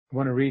I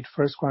want to read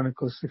 1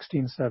 Chronicles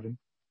 16:7.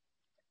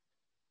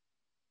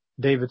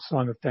 David's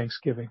song of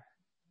thanksgiving.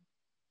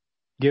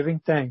 Giving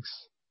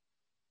thanks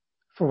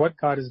for what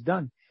God has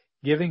done.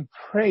 Giving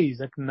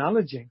praise,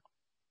 acknowledging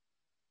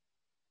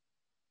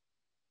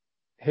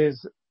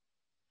His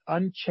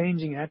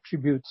unchanging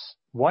attributes,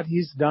 what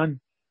He's done,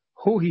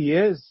 who He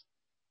is.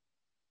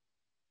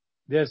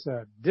 There's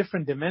a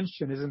different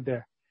dimension, isn't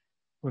there?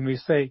 When we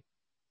say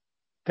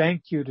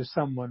thank you to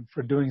someone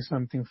for doing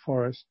something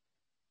for us,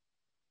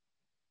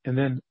 and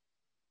then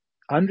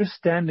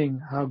understanding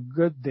how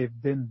good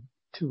they've been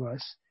to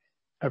us,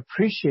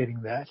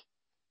 appreciating that,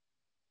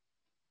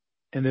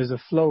 and there's a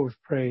flow of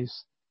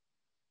praise.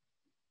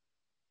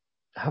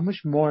 How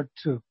much more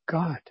to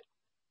God,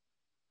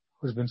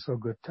 who's been so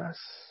good to us?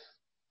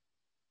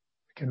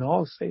 We can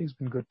all say He's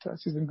been good to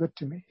us. He's been good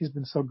to me. He's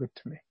been so good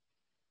to me.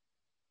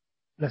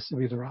 Blessed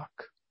be the rock.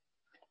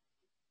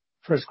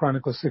 1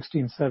 Chronicles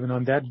 16:7.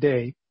 On that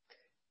day,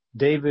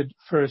 David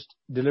first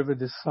delivered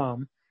this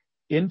psalm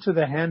into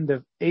the hand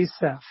of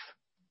Asaph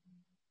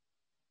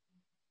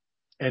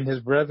and his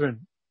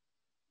brethren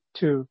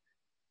to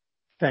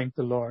thank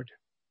the Lord.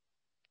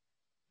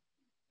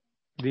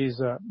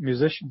 These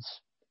musicians,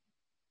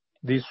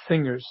 these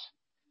singers,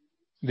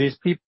 these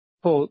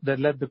people that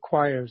led the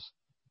choirs,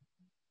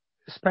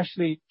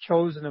 especially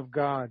chosen of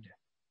God,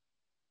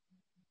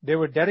 they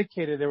were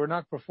dedicated. They were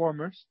not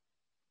performers.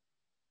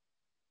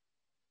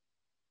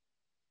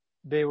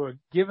 They were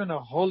given a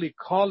holy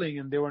calling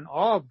and they were in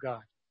awe of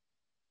God.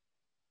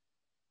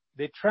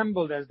 They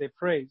trembled as they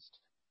praised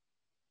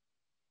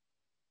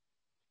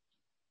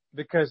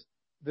because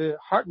the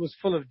heart was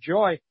full of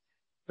joy,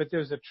 but there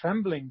was a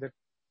trembling that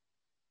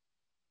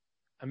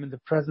I'm in the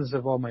presence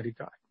of Almighty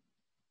God.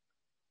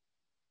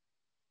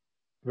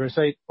 Verse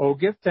 8, Oh,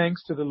 give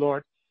thanks to the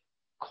Lord,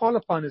 call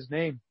upon His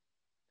name,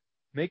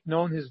 make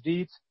known His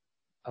deeds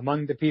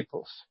among the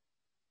peoples.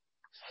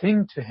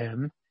 Sing to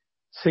Him,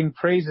 sing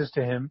praises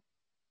to Him,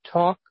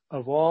 talk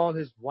of all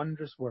His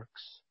wondrous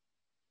works.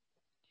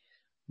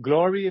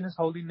 Glory in His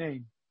holy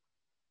name.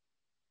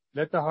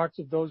 Let the hearts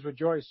of those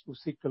rejoice who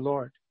seek the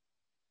Lord.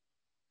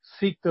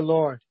 Seek the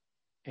Lord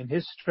in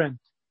His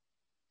strength.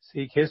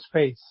 Seek His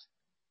face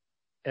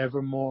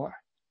evermore.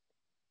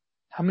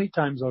 How many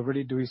times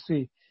already do we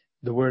see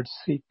the word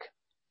seek?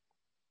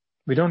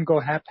 We don't go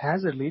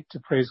haphazardly to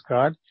praise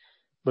God,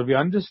 but we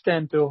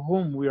understand to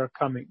whom we are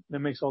coming. That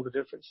makes all the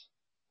difference.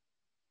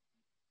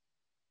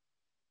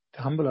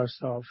 To humble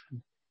ourselves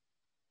and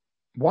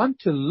want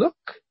to look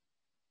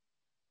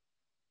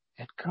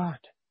at God.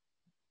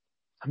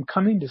 I'm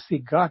coming to see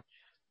God.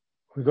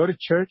 We go to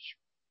church,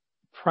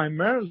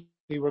 primarily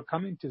we're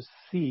coming to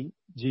see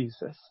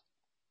Jesus.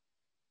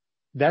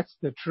 That's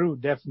the true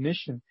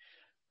definition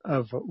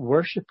of a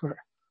worshiper.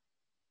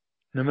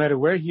 No matter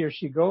where he or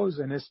she goes,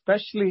 and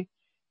especially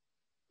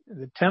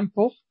the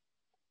temple,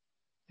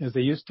 as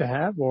they used to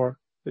have, or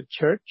the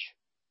church,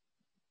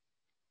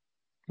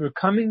 we're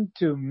coming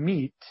to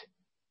meet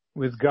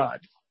with God.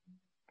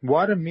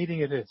 What a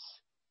meeting it is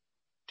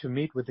to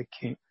meet with the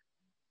King.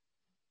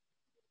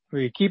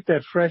 We keep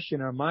that fresh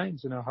in our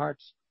minds and our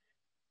hearts.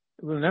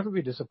 We'll never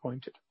be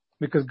disappointed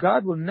because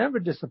God will never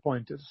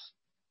disappoint us.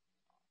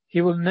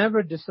 He will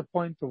never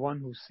disappoint the one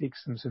who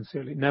seeks Him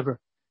sincerely. Never.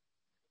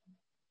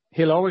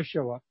 He'll always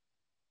show up.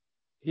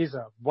 He's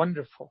a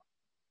wonderful,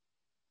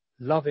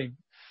 loving,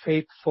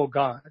 faithful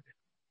God.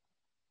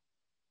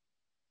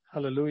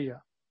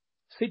 Hallelujah.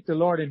 Seek the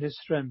Lord in His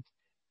strength.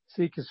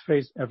 Seek His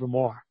face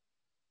evermore.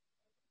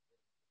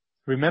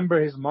 Remember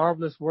His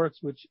marvelous works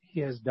which He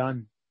has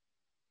done,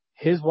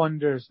 His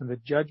wonders and the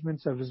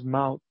judgments of His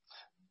mouth.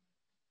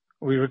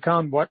 We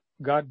recount what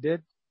God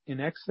did in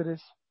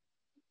Exodus,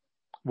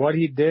 what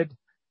He did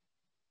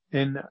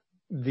in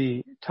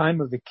the time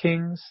of the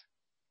kings,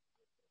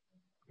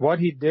 what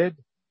He did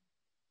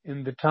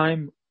in the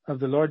time of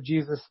the Lord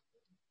Jesus'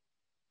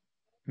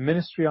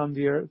 ministry on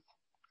the earth,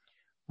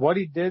 what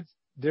He did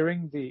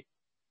during the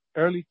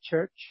early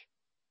church,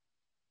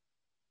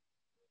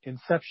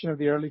 inception of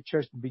the early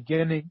church, the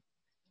beginning,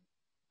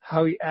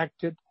 how He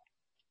acted.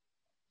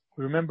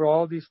 We remember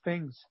all these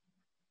things.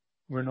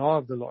 We're in awe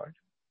of the Lord.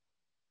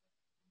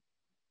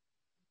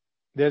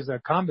 There's a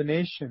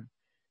combination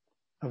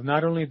of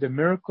not only the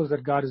miracles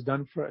that God has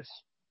done for us,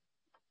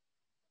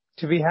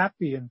 to be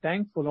happy and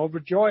thankful and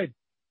overjoyed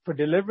for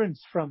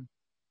deliverance from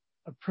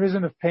a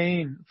prison of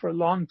pain for a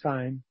long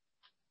time.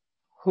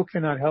 Who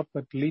cannot help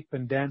but leap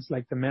and dance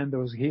like the man that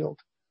was healed?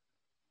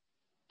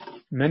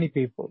 Many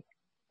people.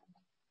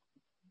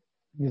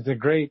 It's a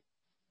great,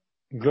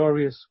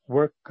 glorious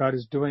work God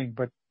is doing,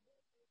 but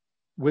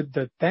with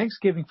the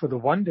thanksgiving for the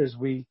wonders,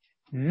 we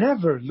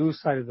never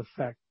lose sight of the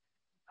fact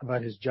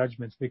about His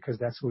judgments, because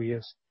that's who He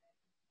is.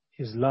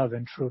 His love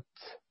and truth.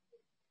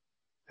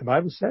 The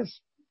Bible says,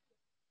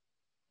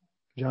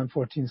 John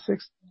 14:6,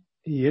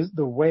 He is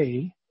the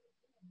way,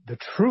 the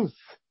truth,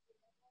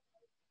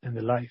 and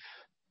the life.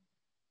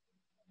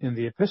 In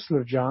the Epistle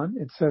of John,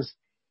 it says,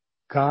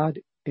 God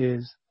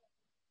is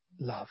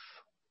love.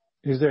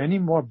 Is there any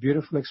more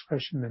beautiful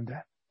expression than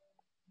that?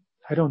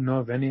 I don't know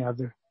of any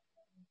other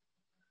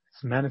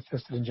It's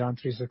manifested in John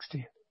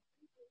 3:16.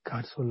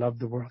 God so loved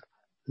the world.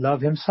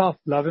 Love himself.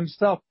 Love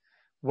himself.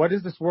 What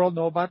does this world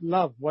know about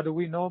love? What do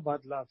we know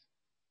about love?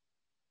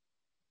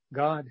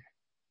 God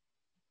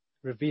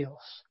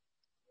reveals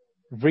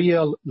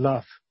real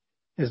love.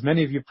 As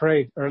many of you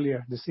prayed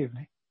earlier this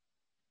evening.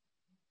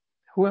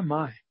 Who am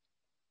I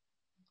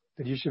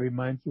that you should be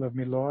mindful of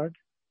me, Lord?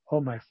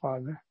 Oh, my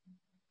Father.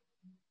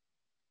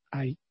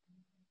 I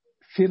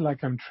feel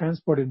like I'm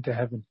transported into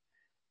heaven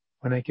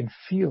when I can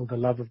feel the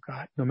love of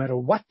God, no matter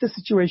what the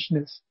situation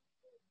is.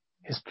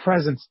 His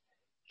presence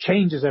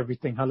changes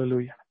everything.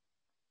 Hallelujah.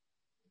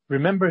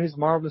 Remember his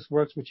marvelous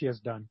works which he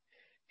has done,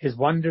 his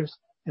wonders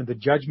and the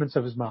judgments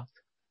of his mouth.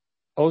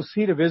 O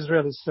seed of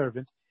Israel, his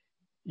servant,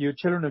 you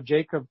children of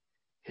Jacob,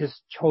 his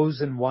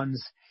chosen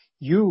ones,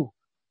 you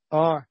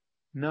are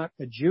not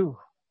a Jew,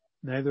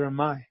 neither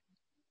am I,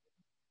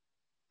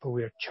 but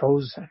we are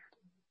chosen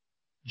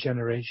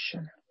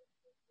generation.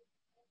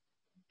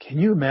 Can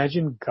you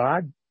imagine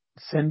God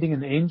sending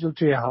an angel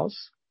to your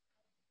house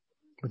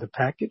with a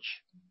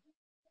package?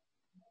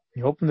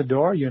 You open the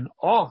door, you're in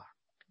awe.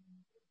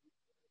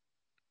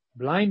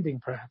 Blinding,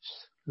 perhaps,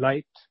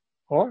 light.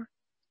 Or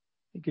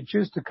you could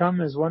choose to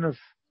come as one of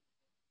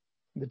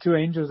the two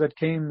angels that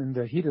came in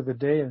the heat of the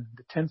day in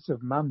the tents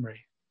of Mamre.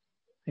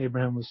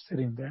 Abraham was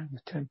sitting there in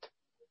the tent,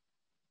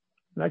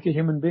 like a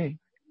human being.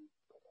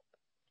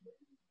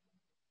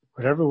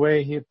 Whatever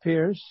way he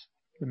appears,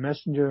 the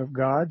messenger of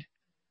God,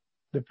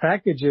 the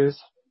package is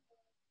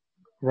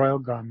royal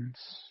garments.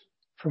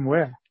 From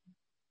where?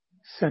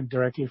 Sent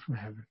directly from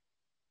heaven.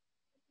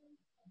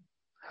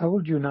 How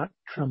would you not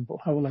tremble?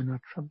 How will I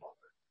not tremble?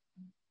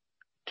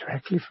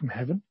 Directly from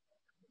heaven?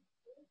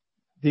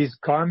 These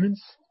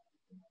garments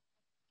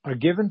are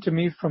given to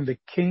me from the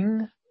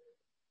King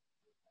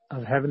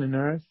of heaven and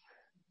earth.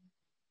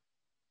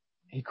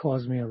 He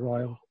calls me a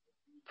royal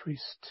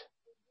priest,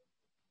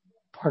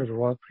 part of the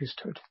royal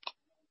priesthood.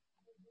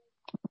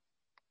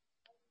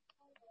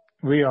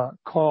 We are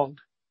called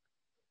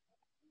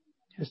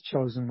his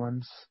chosen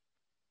ones.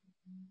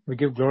 We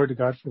give glory to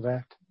God for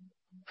that,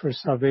 for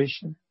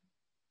salvation.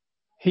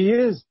 He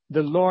is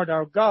the Lord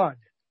our God.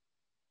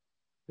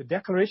 The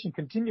declaration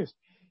continues.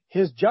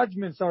 His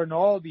judgments are in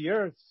all the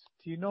earth.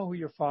 Do you know who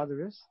your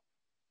Father is?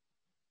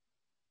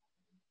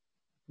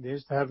 They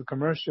used to have a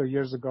commercial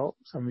years ago.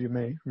 Some of you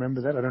may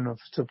remember that. I don't know if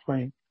it's still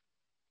playing.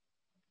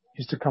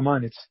 It used to come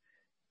on. It's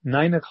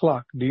 9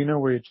 o'clock. Do you know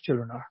where your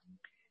children are?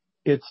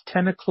 It's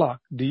 10 o'clock.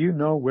 Do you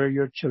know where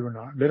your children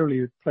are? Literally,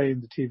 it would play in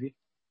the TV.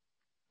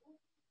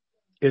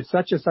 It's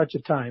such and such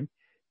a time.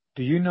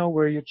 Do you know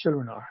where your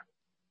children are?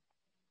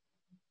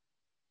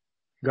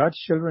 God's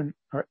children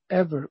are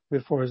ever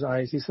before his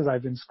eyes. He says,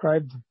 I've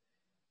inscribed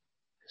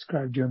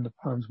you in the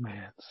palms of my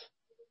hands.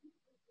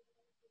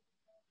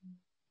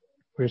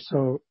 We're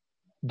so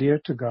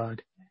dear to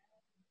God.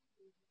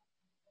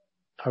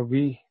 Are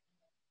we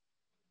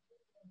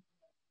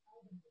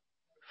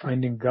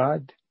finding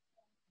God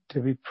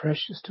to be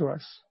precious to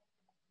us?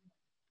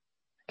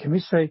 Can we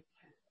say,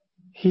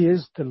 he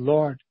is the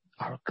Lord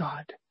our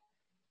God.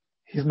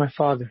 He's my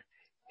Father.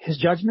 His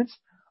judgments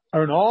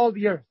are in all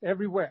the earth,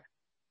 everywhere,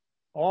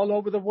 all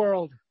over the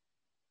world.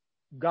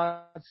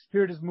 God's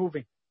Spirit is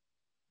moving.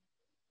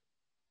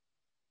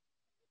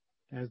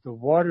 As the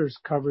waters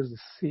covers the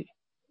sea.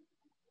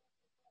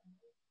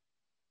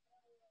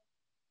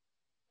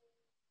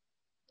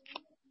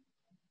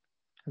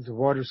 As the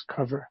waters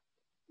cover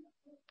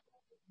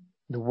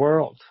the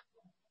world,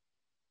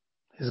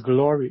 his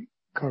glory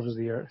covers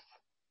the earth.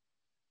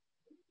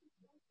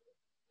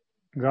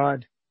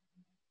 God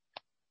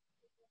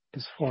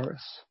is for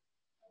us.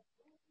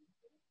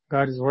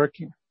 God is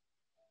working.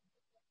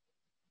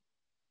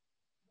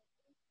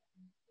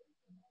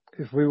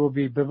 If we will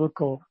be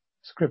biblical,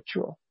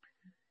 scriptural,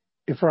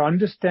 if our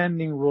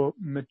understanding will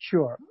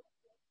mature,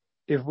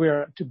 if we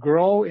are to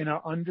grow in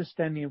our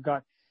understanding of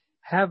God,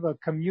 have a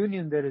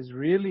communion that is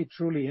really,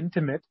 truly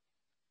intimate,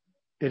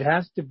 it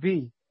has to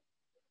be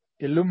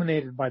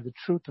illuminated by the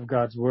truth of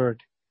God's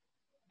word.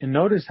 And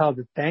notice how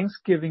the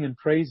thanksgiving and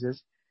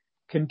praises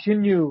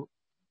continue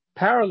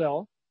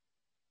parallel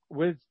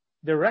with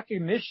the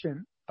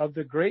recognition of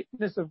the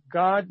greatness of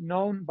God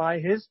known by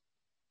his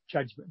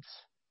judgments.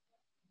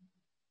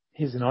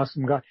 He's an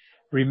awesome God.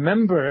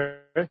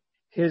 Remember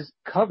his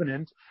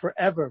covenant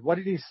forever. What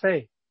did he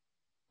say?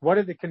 What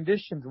are the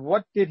conditions?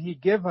 What did he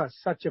give us?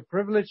 Such a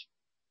privilege.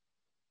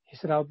 He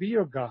said, I'll be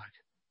your God.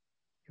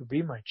 You'll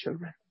be my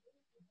children.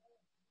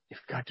 You've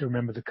got to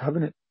remember the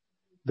covenant.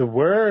 The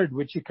word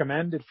which he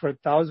commanded for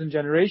 1,000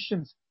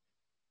 generations.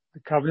 The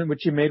covenant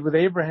which he made with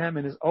Abraham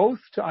and his oath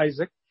to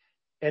Isaac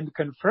and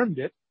confirmed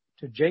it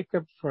to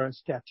Jacob for a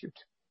statute.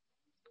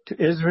 To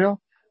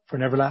Israel for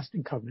an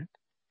everlasting covenant.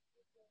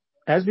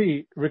 As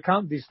we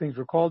recount these things,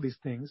 recall these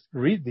things,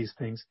 read these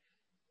things,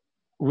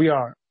 we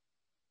are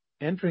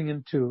entering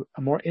into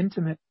a more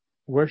intimate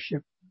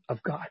worship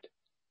of God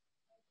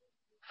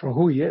for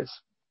who he is.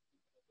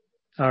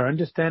 Our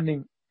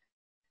understanding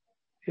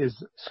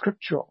is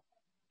scriptural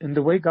in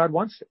the way God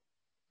wants it.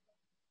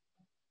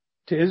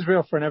 To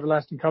Israel for an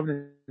everlasting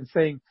covenant and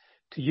saying,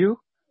 To you,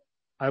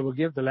 I will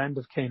give the land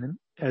of Canaan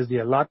as the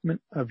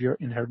allotment of your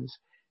inheritance.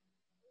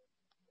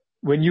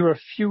 When you were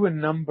few in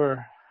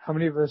number, how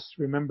many of us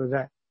remember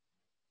that?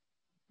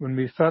 When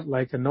we felt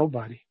like a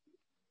nobody.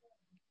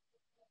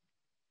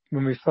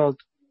 When we felt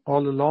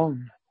all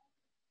alone.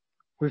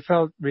 We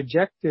felt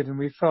rejected and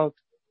we felt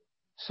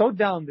so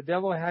down. The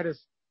devil had us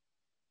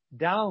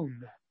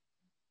down,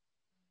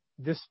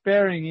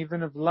 despairing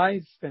even of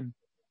life and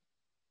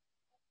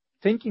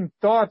thinking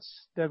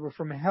thoughts that were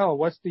from hell.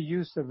 What's the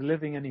use of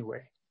living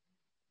anyway?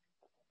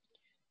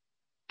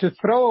 To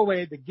throw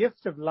away the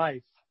gift of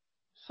life,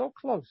 so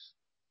close.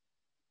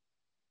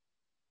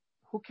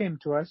 Who came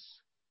to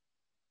us?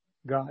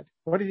 God.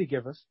 What did he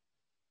give us?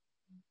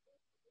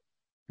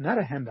 Not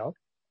a handout,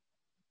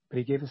 but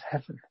he gave us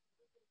heaven.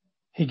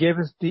 He gave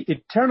us the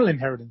eternal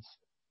inheritance.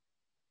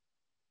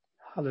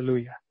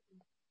 Hallelujah.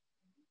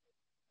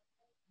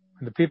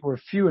 When the people were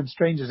few and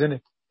strangers in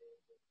it,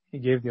 he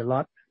gave the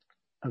allotment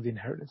of the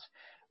inheritance.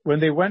 When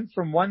they went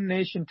from one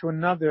nation to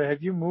another,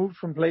 have you moved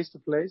from place to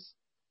place?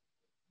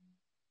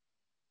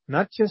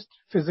 Not just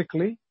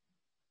physically,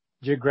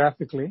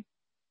 geographically,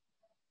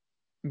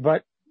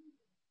 but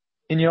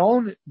in your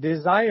own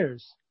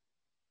desires,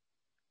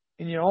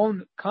 in your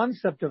own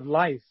concept of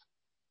life,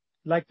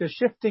 like the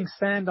shifting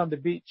sand on the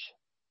beach,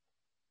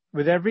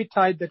 with every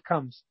tide that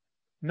comes,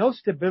 no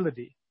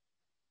stability,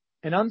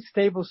 an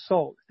unstable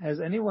soul.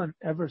 Has anyone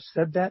ever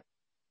said that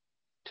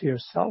to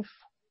yourself?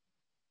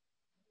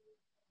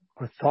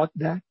 Or thought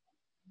that?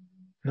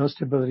 No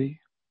stability.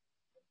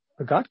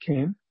 But God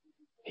came,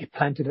 he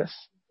planted us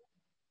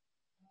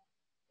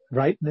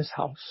right in his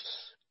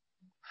house,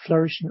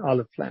 flourishing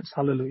olive plants.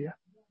 Hallelujah.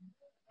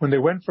 When they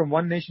went from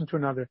one nation to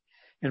another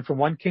and from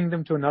one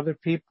kingdom to another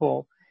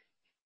people,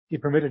 he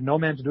permitted no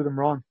man to do them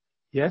wrong.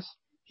 Yes,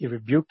 he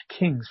rebuked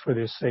kings for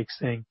their sake,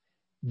 saying,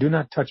 do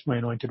not touch my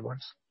anointed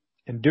ones,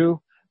 and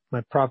do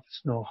my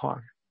prophets no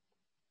harm.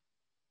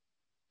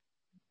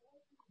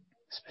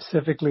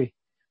 Specifically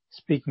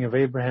speaking of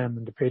Abraham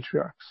and the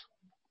patriarchs.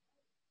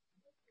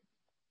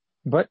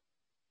 But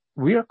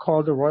we are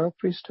called a royal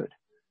priesthood.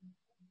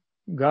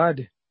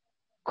 God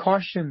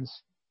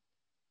cautions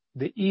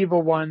the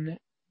evil one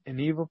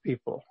and evil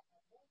people.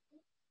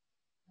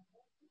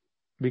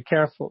 Be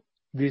careful.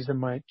 These are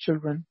my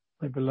children,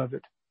 my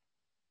beloved.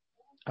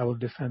 I will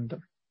defend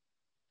them.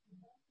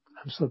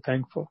 I'm so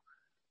thankful.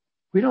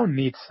 We don't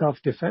need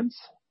self-defense.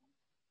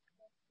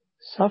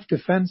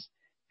 Self-defense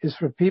is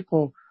for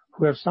people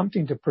who have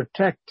something to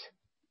protect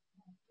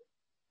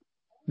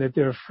that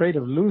they're afraid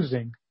of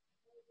losing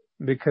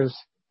because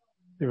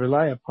they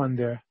rely upon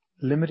their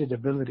limited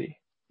ability.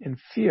 And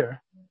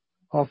fear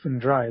often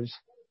drives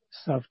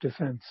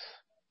self-defense.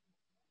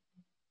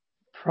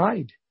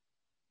 Pride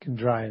can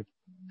drive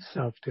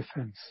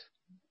self-defense.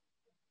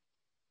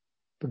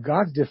 But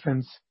God's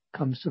defense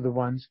comes to the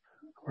ones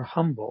who are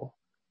humble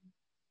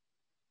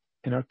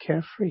and are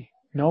carefree,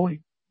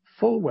 knowing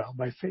full well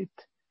by faith,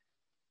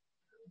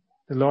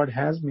 the Lord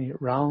has me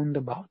round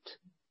about.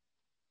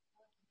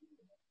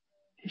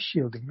 He's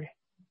shielding me.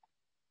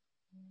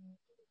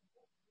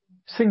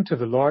 Sing to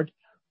the Lord,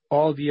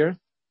 all the earth.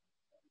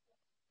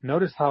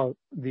 Notice how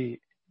the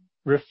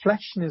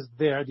reflection is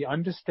there, the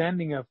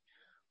understanding of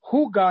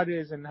who God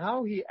is and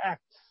how he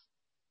acts,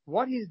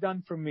 what he's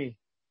done for me.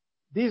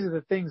 These are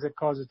the things that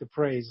cause us to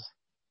praise.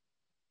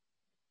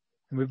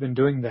 And we've been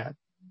doing that.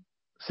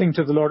 Sing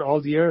to the Lord,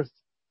 all the earth.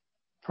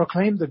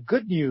 Proclaim the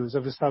good news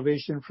of his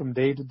salvation from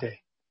day to day.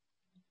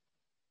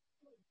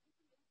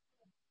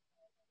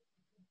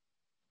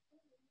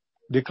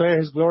 Declare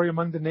his glory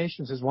among the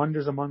nations, his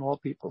wonders among all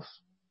peoples.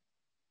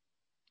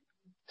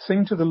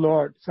 Sing to the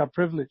Lord. It's our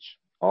privilege.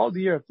 All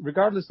the earth,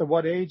 regardless of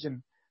what age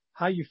and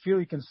how you feel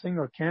you can sing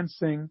or can't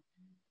sing,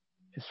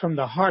 it's from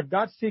the heart.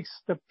 God seeks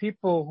the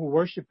people who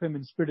worship him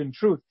in spirit and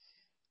truth.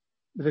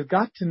 But they've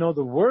got to know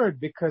the word,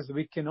 because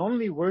we can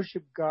only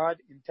worship God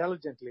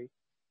intelligently.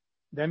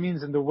 That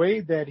means in the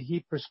way that he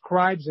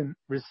prescribes and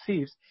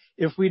receives,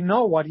 if we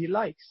know what he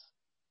likes.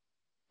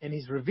 And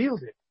he's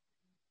revealed it.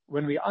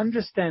 When we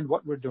understand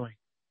what we're doing,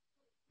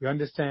 we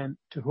understand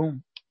to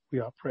whom we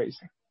are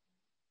praising.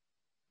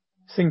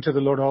 Sing to the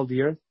Lord, all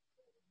the earth.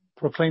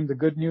 Proclaim the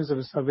good news of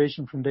his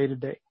salvation from day to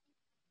day.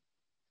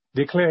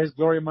 Declare his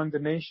glory among the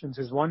nations,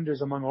 his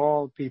wonders among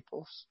all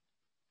peoples.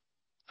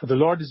 For the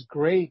Lord is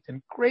great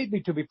and greatly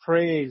to be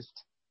praised.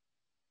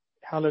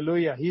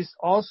 Hallelujah. He's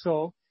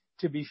also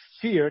to be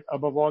feared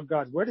above all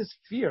gods. Where does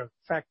fear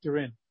factor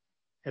in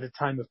at a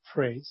time of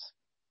praise?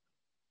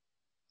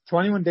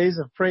 21 days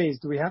of praise.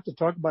 Do we have to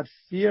talk about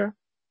fear?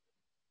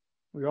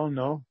 We all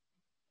know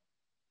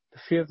the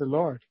fear of the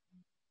Lord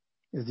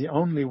is the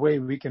only way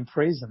we can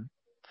praise him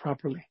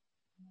properly,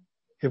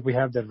 if we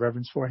have that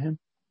reverence for him.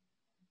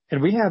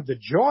 And we have the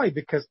joy,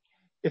 because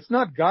it's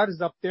not God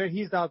is up there,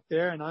 he's out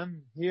there, and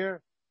I'm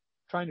here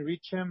trying to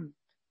reach him.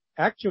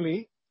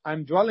 Actually,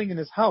 I'm dwelling in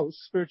his house,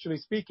 spiritually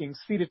speaking,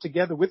 seated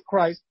together with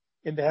Christ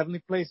in the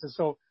heavenly places.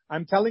 So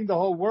I'm telling the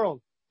whole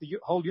world, the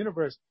whole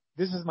universe,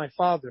 this is my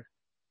Father.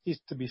 He's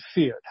to be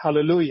feared.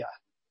 Hallelujah.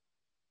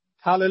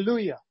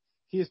 Hallelujah.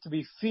 He is to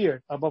be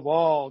feared above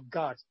all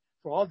gods.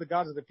 For all the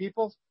gods of the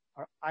peoples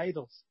are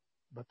idols,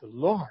 but the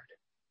Lord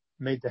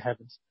made the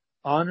heavens.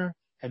 Honor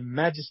and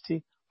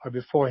majesty are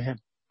before him.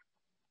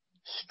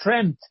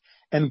 Strength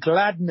and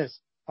gladness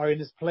are in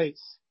his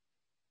place.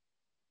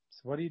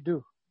 So what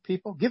do?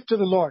 People, give to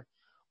the Lord.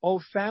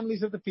 O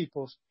families of the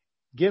peoples,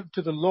 give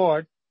to the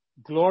Lord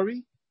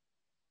glory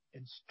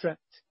and strength.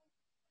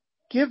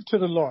 Give to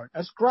the Lord.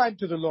 Ascribe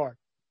to the Lord.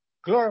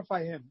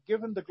 Glorify him.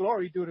 Give him the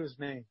glory due to his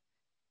name.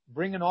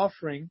 Bring an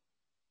offering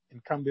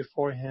and come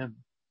before him.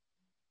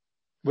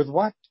 With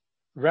what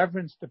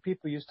reverence the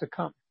people used to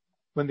come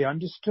when they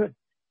understood.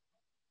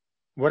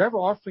 Whatever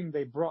offering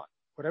they brought,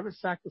 whatever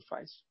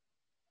sacrifice,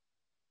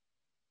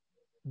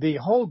 the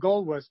whole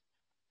goal was,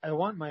 I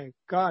want my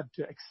God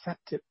to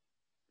accept it.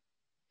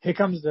 Here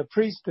comes the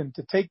priest, and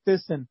to take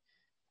this, and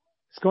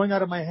it's going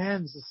out of my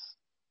hands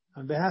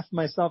on behalf of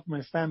myself and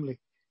my family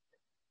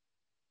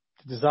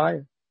to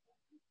desire.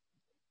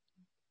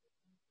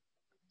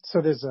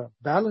 So there's a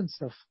balance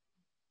of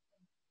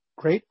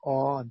great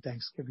awe and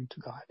thanksgiving to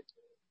God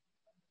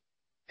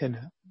and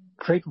a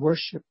great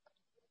worship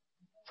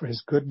for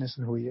his goodness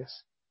and who he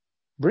is.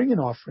 Bring an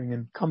offering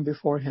and come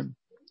before him.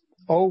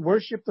 Oh,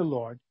 worship the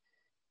Lord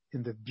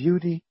in the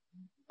beauty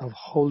of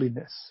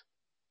holiness.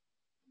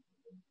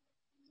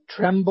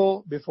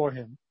 Tremble before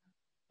him,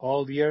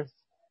 all the earth.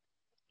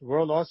 The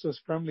world also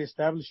is firmly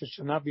established, it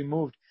shall not be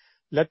moved.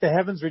 Let the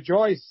heavens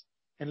rejoice,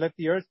 and let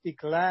the earth be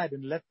glad,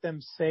 and let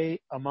them say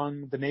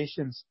among the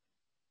nations,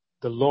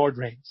 the Lord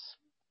reigns.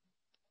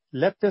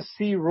 Let the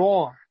sea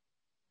roar,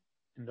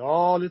 and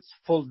all its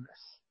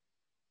fullness.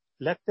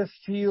 Let the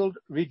field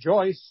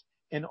rejoice,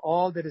 and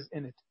all that is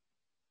in it.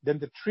 Then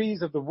the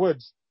trees of the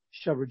woods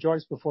shall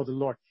rejoice before the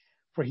Lord,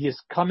 for he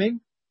is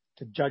coming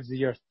to judge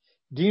the earth.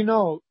 Do you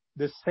know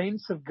the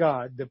saints of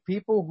God, the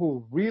people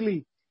who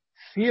really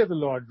fear the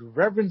Lord,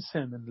 reverence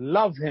him and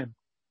love him,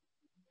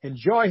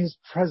 enjoy his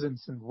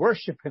presence and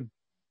worship him,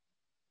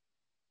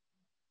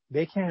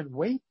 they can't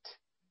wait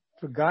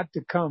for God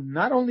to come,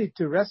 not only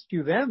to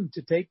rescue them,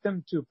 to take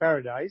them to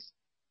paradise,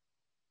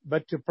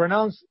 but to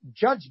pronounce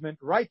judgment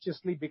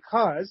righteously,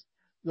 because,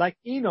 like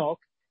Enoch,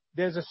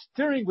 there's a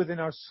stirring within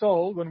our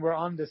soul when we're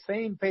on the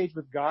same page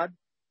with God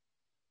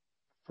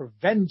for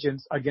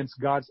vengeance against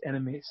God's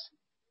enemies,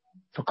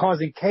 for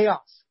causing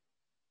chaos,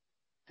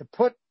 to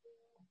put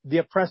the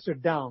oppressor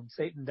down,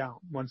 Satan down,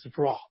 once and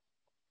for all.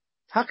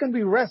 How can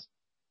we rest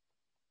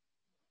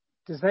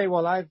to say,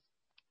 well, I've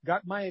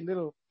got my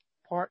little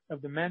part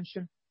of the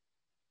mansion,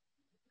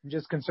 I'm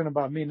just concerned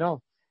about me?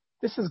 No.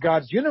 This is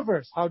God's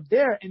universe. How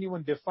dare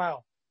anyone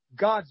defile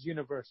God's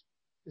universe?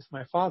 It's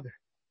my Father.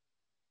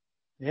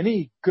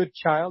 Any good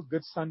child,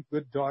 good son,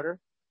 good daughter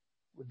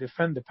would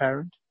defend the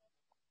parent,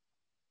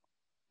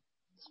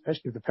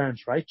 especially if the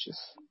parent's righteous.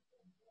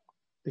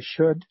 They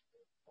should.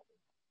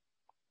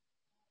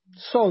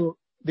 So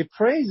the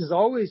praise is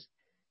always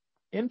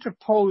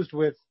interposed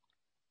with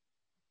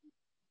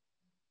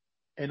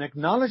an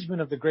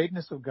acknowledgement of the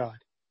greatness of God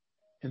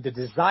and the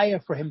desire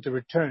for him to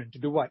return to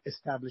do what?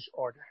 Establish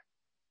order.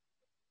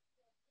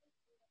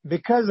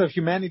 Because of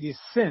humanity's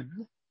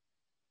sin,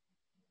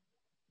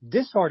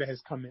 disorder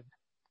has come in.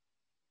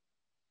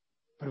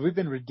 But we've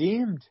been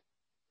redeemed,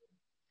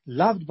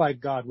 loved by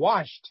God,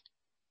 washed,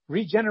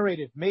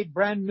 regenerated, made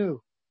brand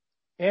new,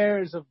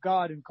 heirs of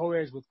God and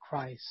co-heirs with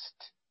Christ.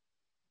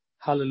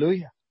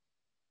 Hallelujah.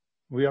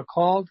 We are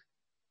called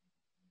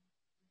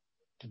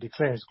to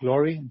declare his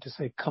glory and to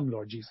say, come,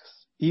 Lord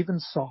Jesus. Even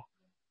so,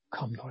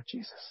 come, Lord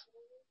Jesus.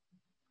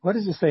 What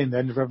does it say in the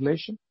end of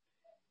Revelation?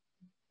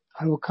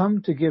 I will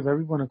come to give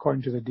everyone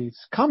according to their deeds.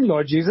 Come,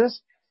 Lord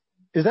Jesus.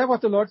 Is that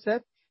what the Lord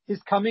said?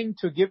 He's coming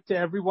to give to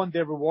everyone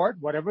their reward,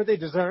 whatever they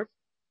deserve,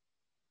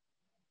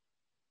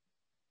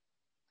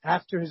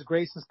 after his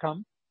grace has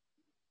come.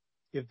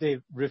 If they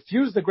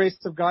refuse the grace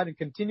of God and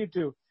continue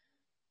to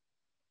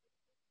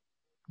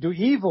do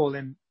evil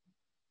and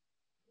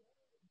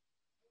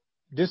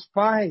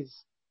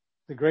despise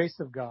the grace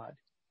of God,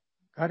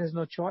 God has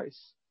no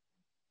choice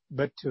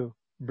but to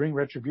bring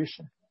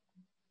retribution,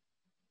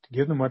 to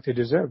give them what they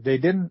deserve. They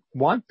didn't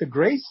want the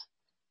grace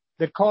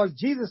that caused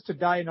Jesus to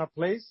die in our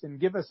place and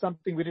give us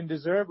something we didn't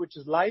deserve, which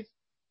is life.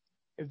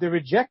 If they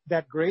reject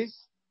that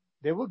grace,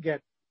 they will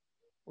get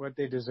what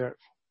they deserve.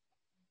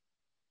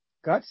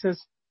 God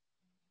says,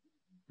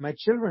 my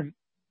children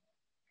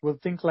will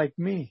think like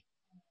me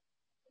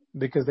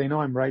because they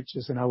know I'm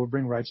righteous, and I will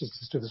bring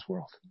righteousness to this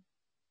world.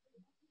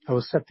 I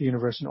will set the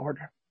universe in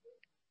order.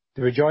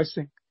 They're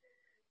rejoicing,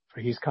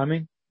 for he's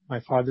coming. My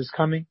Father's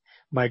coming.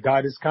 My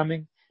God is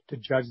coming to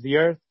judge the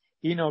earth.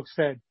 Enoch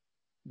said,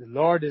 the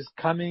Lord is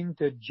coming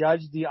to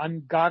judge the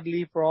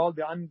ungodly for all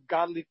the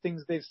ungodly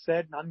things they've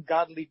said and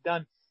ungodly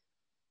done.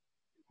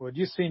 What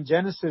you see in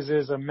Genesis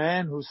is a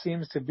man who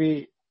seems to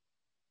be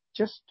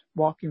just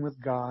walking with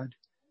God,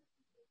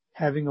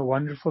 having a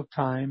wonderful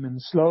time,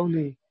 and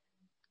slowly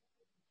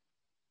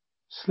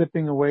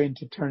slipping away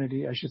into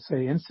eternity, I should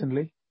say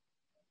instantly,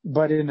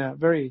 but in a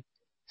very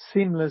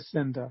seamless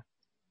and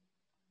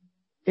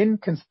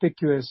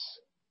inconspicuous,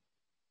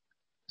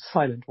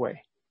 silent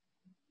way.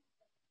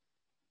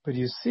 But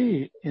you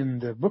see, in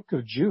the book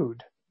of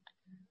Jude,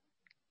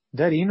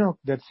 that Enoch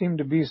that seemed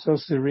to be so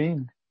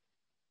serene,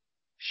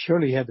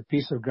 surely he had the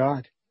peace of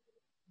God.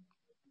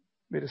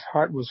 But his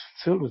heart was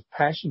filled with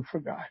passion for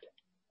God.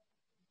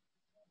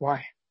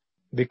 Why?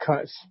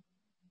 Because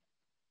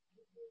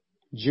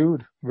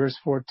Jude, verse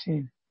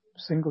 14,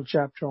 single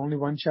chapter, only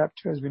one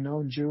chapter as we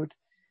know in Jude.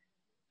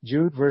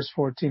 Jude, verse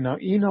 14. Now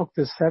Enoch,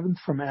 the seventh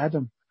from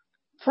Adam,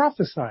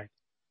 prophesied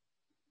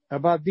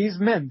about these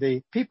men,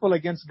 the people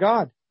against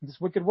God in this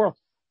wicked world.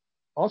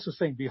 Also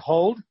saying,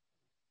 behold,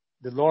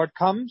 the Lord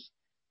comes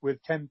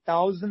with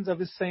 10,000s of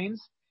his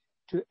saints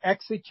to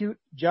execute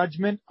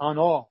judgment on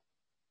all.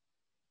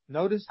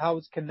 Notice how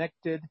it's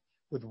connected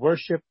with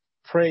worship,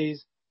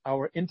 praise,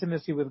 our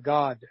intimacy with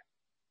God.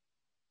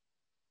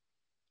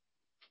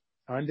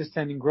 Our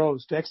understanding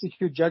grows. To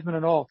execute judgment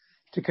on all,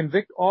 to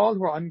convict all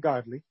who are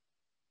ungodly,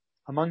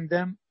 among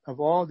them of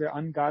all their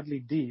ungodly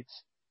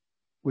deeds,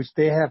 which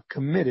they have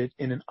committed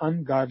in an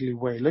ungodly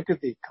way. Look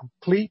at the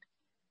complete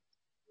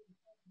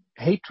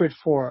hatred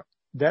for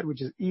that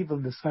which is evil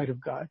in the sight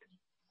of God.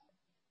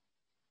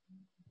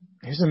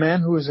 Here's a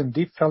man who was in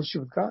deep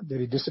fellowship with God, that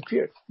he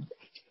disappeared.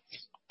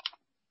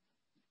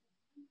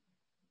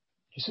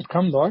 He said,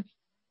 come, Lord.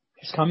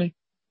 He's coming.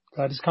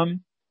 God is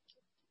coming.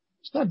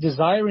 He's not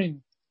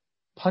desiring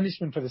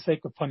punishment for the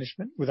sake of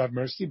punishment without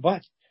mercy,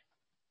 but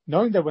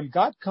knowing that when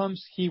God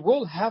comes, he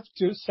will have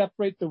to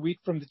separate the wheat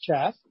from the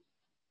chaff,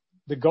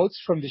 the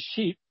goats from the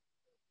sheep,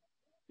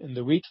 and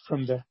the wheat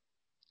from the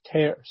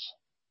tares.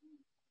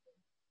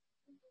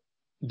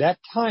 That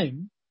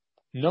time,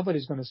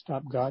 nobody's going to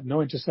stop God.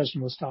 No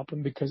intercession will stop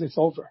him because it's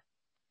over.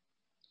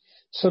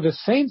 So the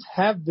saints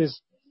have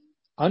this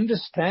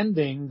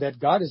understanding that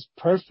God is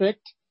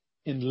perfect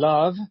in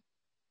love,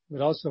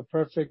 but also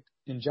perfect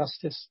in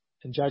justice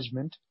and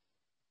judgment.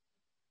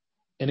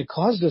 And it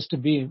caused us to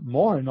be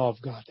more in awe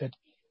of God, that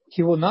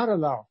he will not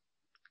allow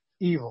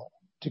evil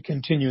to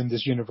continue in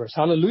this universe.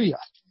 Hallelujah.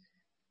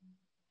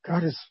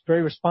 God is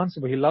very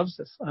responsible. He loves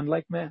us,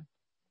 unlike man.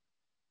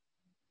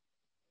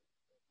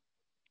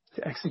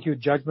 To execute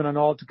judgment on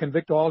all, to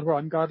convict all who are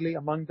ungodly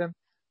among them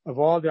of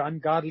all their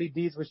ungodly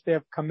deeds which they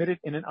have committed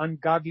in an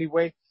ungodly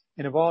way,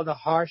 and of all the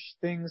harsh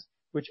things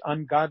which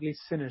ungodly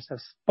sinners have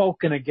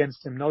spoken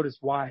against him. Notice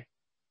why.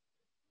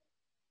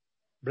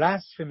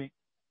 Blasphemy.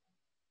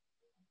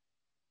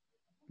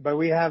 But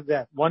we have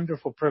that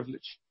wonderful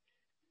privilege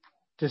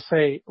to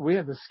say, we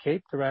have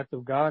escaped the wrath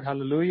of God.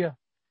 Hallelujah.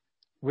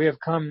 We have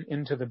come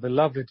into the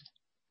beloved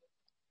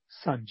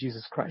Son,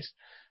 Jesus Christ.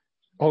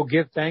 Oh,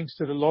 give thanks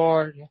to the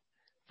Lord,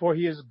 for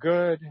he is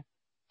good,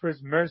 for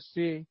his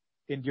mercy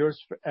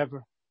endures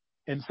forever.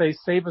 And say,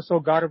 save us, O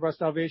God of our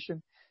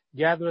salvation,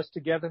 gather us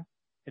together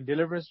and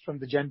deliver us from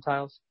the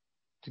Gentiles,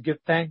 to give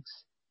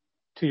thanks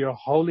to your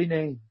holy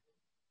name,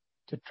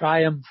 to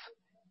triumph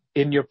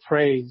in your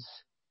praise.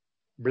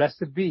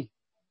 Blessed be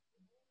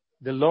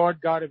the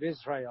Lord God of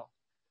Israel,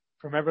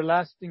 from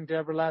everlasting to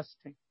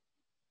everlasting.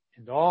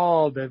 And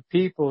all the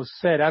people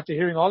said, after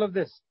hearing all of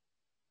this,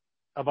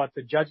 about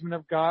the judgment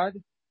of God,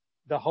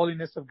 the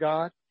holiness of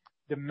God,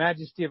 the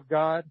majesty of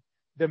God,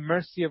 the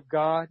mercy of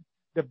God,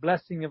 the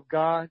blessing of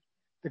God,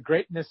 the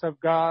greatness of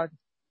God,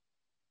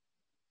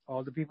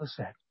 all the people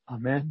said,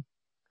 Amen.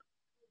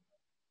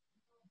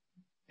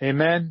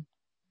 Amen.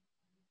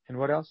 And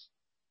what else?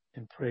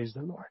 And praise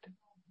the Lord.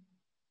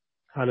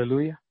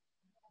 Hallelujah.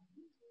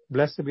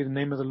 Blessed be the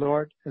name of the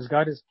Lord, as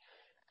God is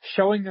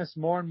showing us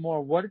more and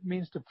more what it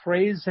means to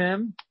praise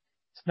him.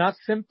 It's not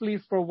simply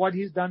for what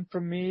he's done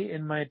for me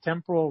in my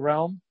temporal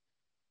realm,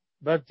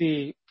 but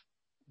the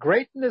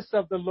greatness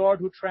of the Lord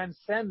who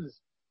transcends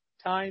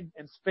time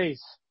and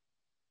space.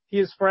 He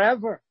is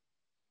forever.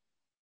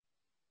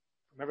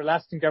 From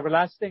everlasting to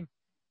everlasting,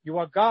 you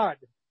are God.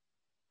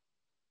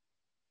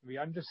 We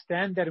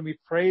understand that and we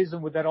praise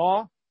him with that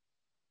awe.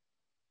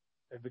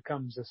 It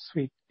becomes a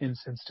sweet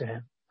incense to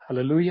him.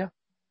 Hallelujah.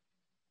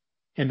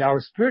 And our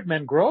spirit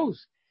man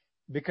grows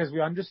because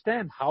we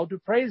understand how to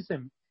praise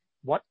him,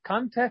 what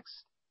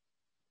context,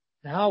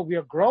 and how we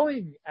are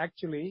growing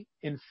actually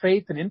in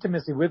faith and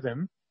intimacy with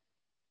him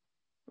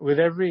with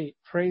every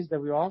praise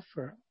that we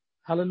offer.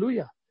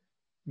 Hallelujah.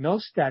 No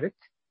static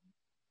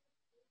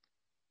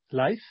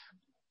life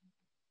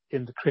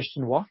in the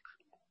Christian walk.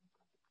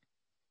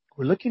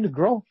 We're looking to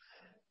grow.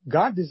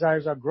 God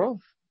desires our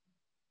growth.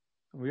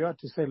 We ought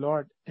to say,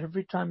 Lord,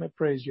 every time I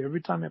praise you,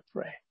 every time I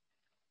pray,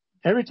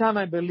 every time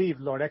I believe,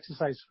 Lord,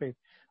 exercise faith.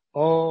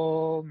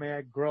 Oh, may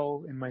I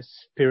grow in my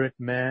spirit,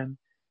 man,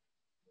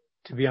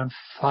 to be on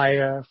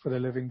fire for the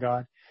living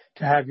God,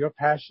 to have your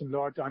passion,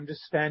 Lord, to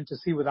understand, to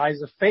see with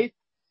eyes of faith,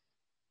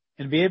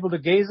 and be able to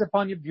gaze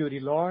upon your beauty,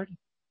 Lord.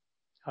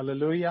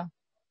 Hallelujah.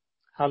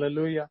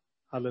 Hallelujah.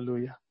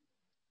 Hallelujah.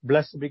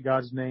 Blessed be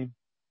God's name.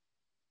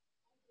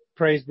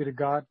 Praise be to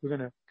God. We're going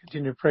to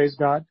continue to praise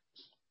God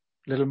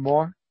a little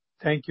more.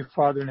 Thank you,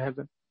 Father in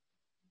heaven.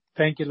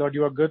 Thank you, Lord.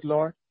 You are good,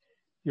 Lord.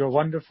 You are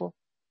wonderful.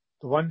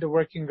 The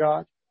wonder-working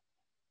God,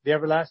 the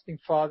everlasting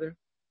Father,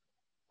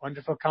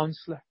 wonderful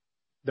Counselor,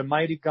 the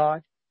mighty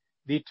God,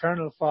 the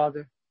eternal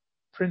Father,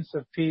 Prince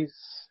of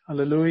Peace.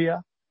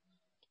 Hallelujah.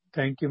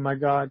 Thank you, my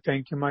God.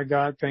 Thank you, my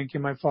God. Thank you,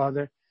 my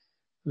Father.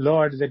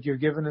 Lord, that you've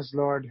given us,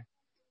 Lord,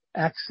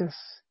 access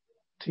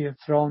to your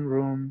throne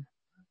room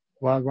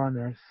while we're on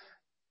earth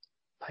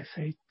by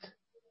faith.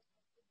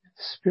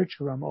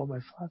 Spiritual realm, oh my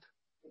Father.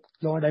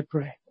 Lord, I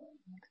pray,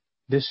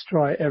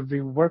 destroy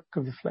every work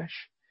of the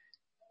flesh,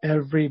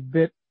 every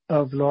bit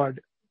of,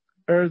 Lord,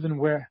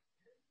 earthenware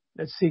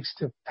that seeks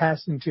to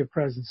pass into your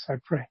presence, I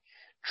pray.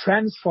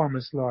 Transform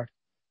us, Lord,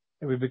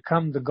 that we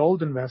become the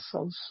golden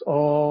vessels.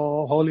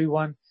 Oh, Holy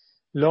One,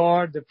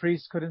 Lord, the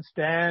priests couldn't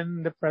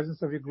stand the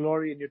presence of your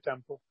glory in your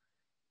temple.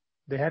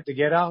 They had to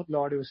get out,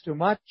 Lord. It was too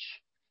much.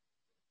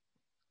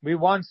 We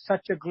want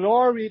such a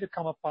glory to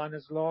come upon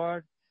us,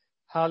 Lord.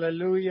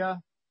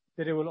 Hallelujah.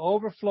 That it will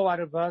overflow out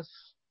of us,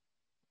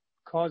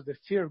 cause the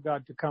fear of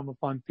God to come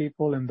upon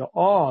people and the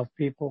awe of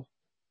people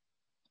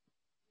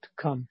to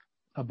come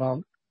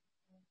about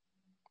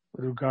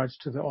with regards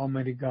to the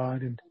Almighty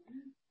God and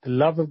the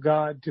love of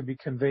God to be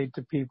conveyed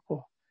to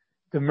people,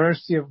 the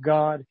mercy of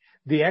God,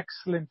 the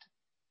excellent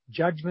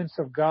judgments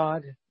of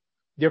God,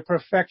 your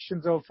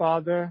perfections, oh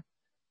Father.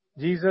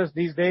 Jesus,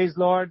 these days,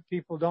 Lord,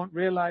 people don't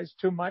realize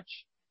too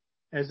much,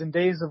 as in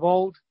days of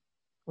old,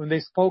 when they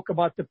spoke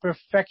about the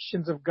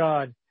perfections of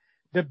God,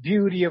 the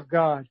beauty of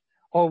God,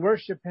 or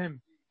worship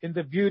Him in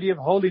the beauty of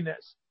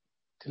holiness,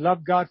 to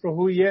love God for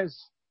who He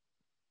is.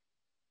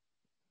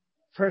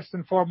 First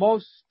and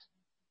foremost,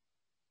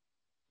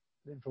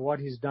 then for what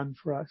He's done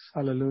for us.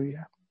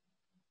 Hallelujah.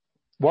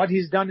 What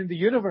He's done in the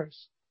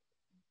universe,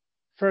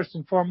 first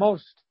and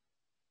foremost,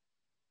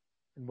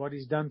 and what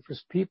He's done for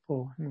His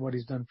people and what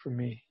He's done for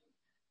me.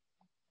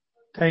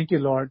 Thank you,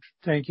 Lord.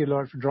 Thank you,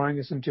 Lord, for drawing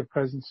us into your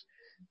presence.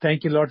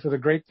 Thank you, Lord, for the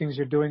great things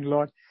you're doing,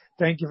 Lord.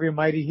 Thank you for your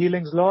mighty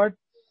healings, Lord.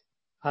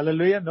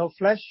 Hallelujah. No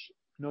flesh,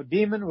 no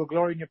demon will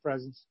glory in your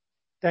presence.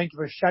 Thank you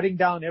for shutting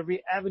down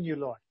every avenue,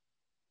 Lord,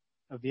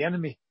 of the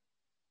enemy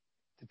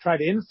to try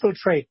to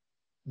infiltrate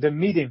the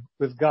meeting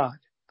with God.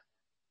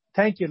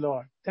 Thank you,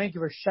 Lord. Thank you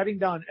for shutting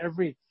down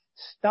every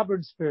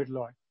stubborn spirit,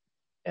 Lord,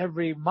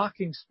 every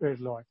mocking spirit,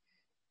 Lord,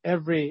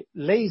 every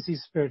lazy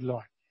spirit,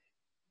 Lord,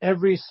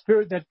 every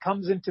spirit that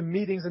comes into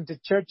meetings and to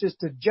churches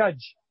to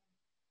judge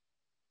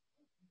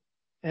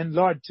and,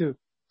 Lord, to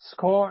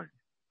scorn.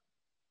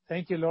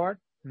 Thank you, Lord.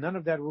 None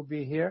of that will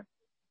be here.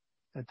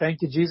 And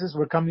thank you, Jesus.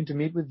 We're coming to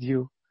meet with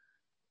you.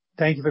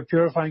 Thank you for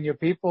purifying your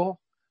people.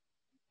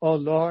 Oh,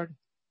 Lord,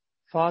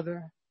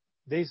 Father,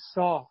 they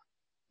saw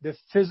the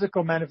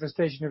physical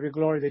manifestation of your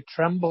glory. They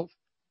trembled.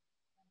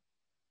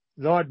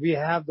 Lord, we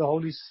have the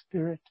Holy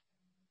Spirit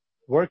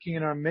working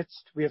in our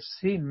midst. We have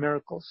seen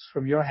miracles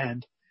from your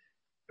hand.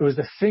 It was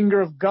the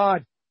finger of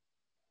God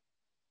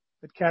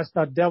that cast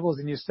out devils,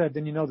 and you said,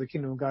 then you know the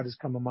kingdom of God has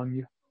come among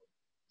you.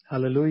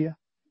 Hallelujah.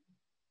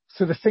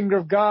 So the finger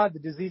of God, the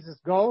diseases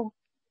go.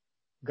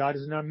 God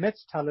is in our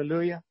midst.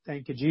 Hallelujah.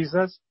 Thank you,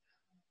 Jesus.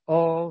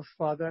 Oh,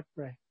 Father, I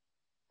pray.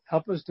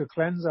 Help us to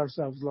cleanse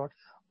ourselves, Lord.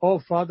 Oh,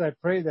 Father, I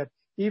pray that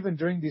even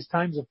during these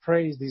times of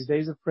praise, these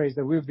days of praise,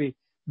 that we'll be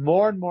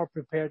more and more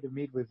prepared to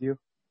meet with you.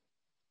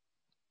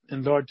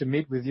 And, Lord, to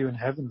meet with you in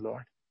heaven,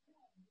 Lord.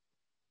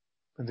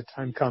 When the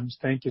time comes.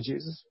 Thank you,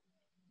 Jesus.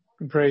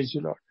 We praise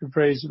you, Lord. We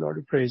praise you, Lord.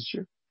 We praise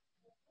you.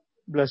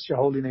 Bless your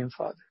holy name,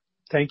 Father.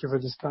 Thank you for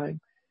this time.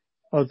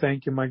 Oh,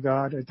 thank you, my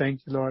God. I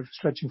thank you, Lord, for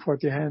stretching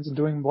forth your hands and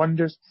doing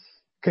wonders.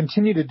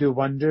 Continue to do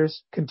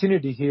wonders.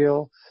 Continue to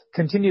heal.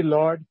 Continue,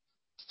 Lord,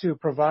 to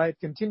provide.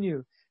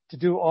 Continue to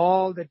do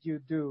all that you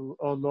do,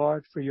 oh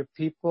Lord, for your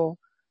people,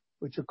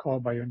 which are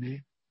called by your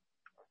name.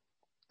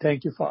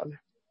 Thank you,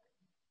 Father.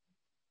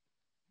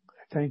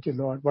 Thank you,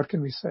 Lord. What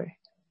can we say,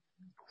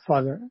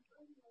 Father,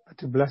 but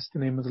to bless the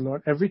name of the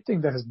Lord?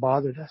 Everything that has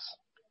bothered us,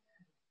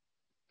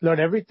 Lord,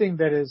 everything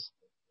that is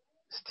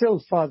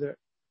still, Father,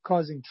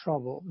 causing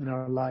trouble in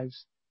our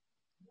lives,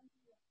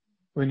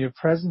 when your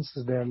presence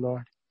is there,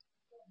 Lord,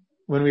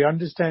 when we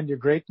understand your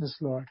greatness,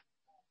 Lord,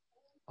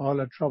 all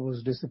our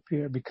troubles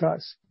disappear,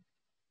 because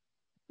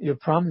your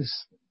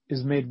promise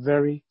is made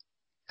very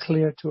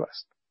clear to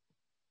us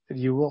that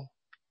you will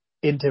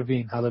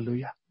intervene.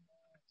 Hallelujah.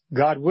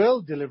 God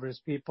will deliver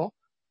his people.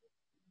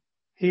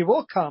 He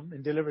will come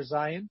and deliver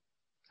Zion.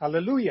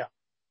 Hallelujah.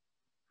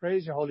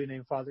 Praise your holy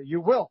name, Father.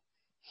 You will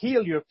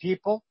heal your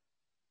people.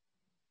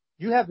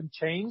 You haven't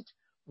changed.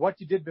 What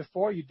you did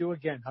before, you do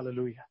again.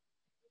 Hallelujah.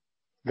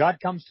 God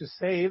comes to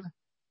save,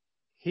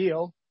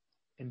 heal,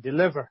 and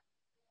deliver.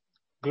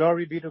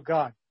 Glory be to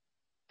God.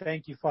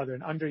 Thank you, Father.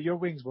 And under your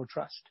wings we'll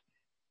trust.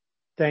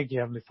 Thank you,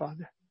 Heavenly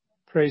Father.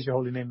 Praise your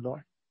holy name,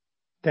 Lord.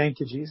 Thank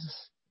you,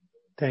 Jesus.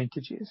 Thank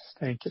you, Jesus.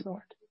 Thank you,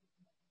 Lord.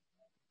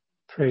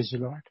 Praise you,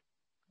 Lord.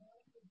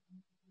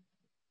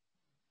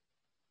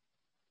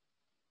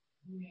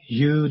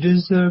 You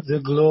deserve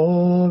the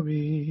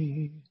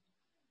glory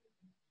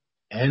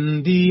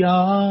and the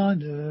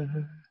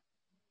honor.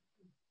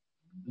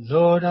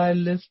 Lord, I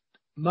lift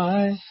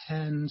my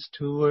hands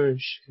to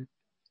worship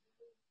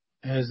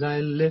as I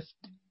lift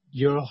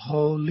your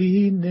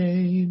holy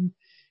name.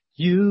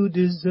 You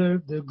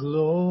deserve the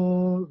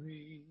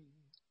glory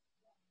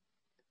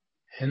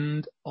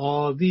and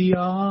all the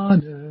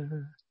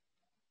honor.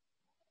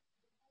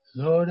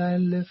 Lord, I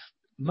lift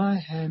my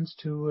hands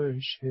to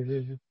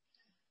worship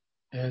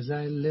as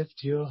I lift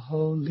your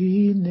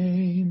holy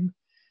name.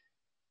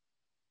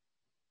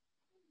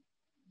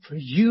 For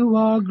you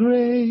are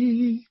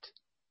great.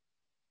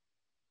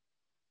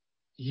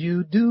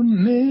 You do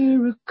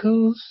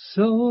miracles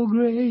so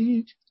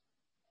great.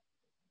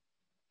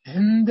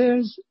 And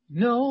there's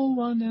no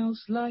one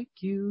else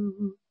like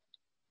you.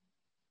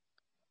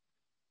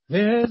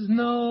 There's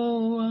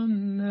no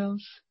one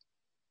else,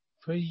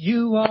 for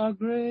you are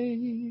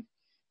great.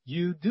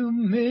 You do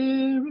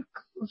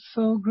miracles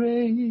so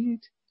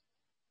great.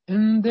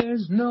 And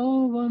there's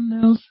no one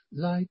else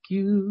like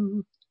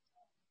you.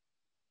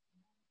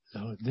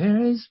 Lord,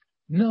 there's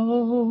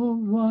no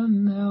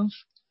one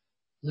else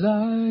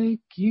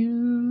like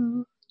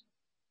you.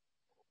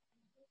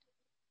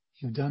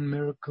 You've done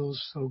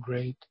miracles so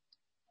great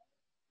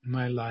in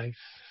my life.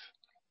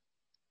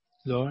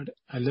 Lord,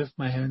 I lift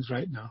my hands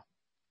right now.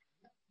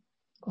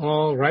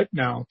 All right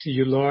now to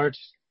you, Lord,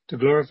 to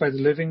glorify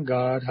the living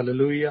God.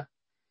 Hallelujah.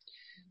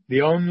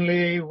 The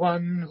only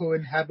one who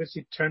inhabits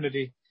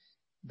eternity,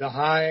 the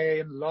high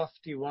and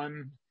lofty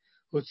one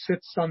who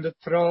sits on the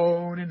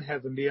throne in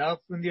heaven, the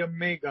Alpha and the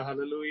Omega.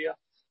 Hallelujah.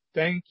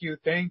 Thank you,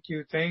 thank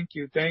you, thank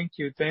you, thank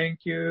you,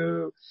 thank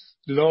you.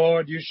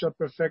 Lord, you shall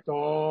perfect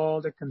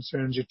all that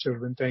concerns your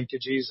children. Thank you,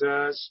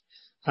 Jesus.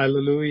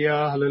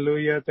 Hallelujah,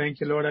 hallelujah. Thank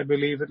you, Lord. I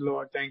believe it,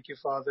 Lord. Thank you,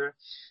 Father.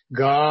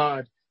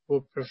 God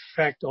will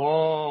perfect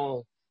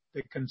all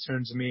that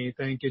concerns me.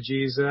 Thank you,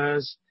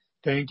 Jesus.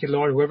 Thank you,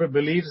 Lord. Whoever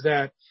believes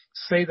that,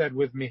 say that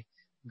with me.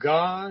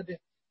 God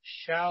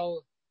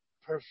shall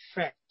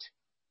perfect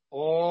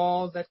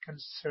all that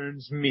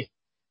concerns me.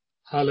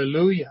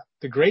 Hallelujah.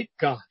 The great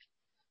God.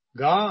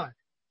 God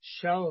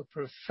shall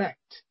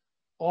perfect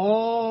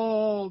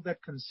all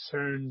that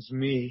concerns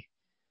me.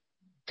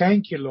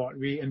 Thank you, Lord.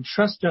 We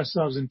entrust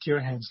ourselves into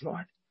your hands,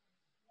 Lord.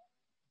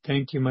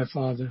 Thank you, my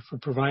Father, for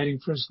providing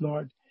for us,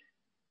 Lord.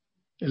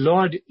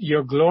 Lord,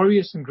 your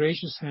glorious and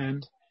gracious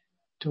hand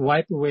to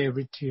wipe away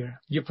every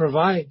tear. You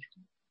provide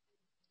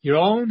your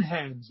own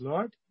hands,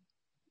 Lord,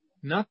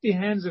 not the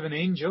hands of an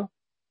angel,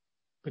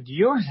 but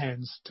your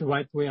hands to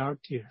wipe away our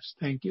tears.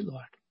 Thank you,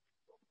 Lord.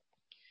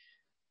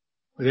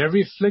 With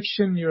every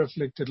affliction you're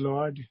afflicted,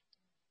 Lord,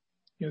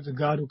 you're the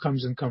God who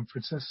comes and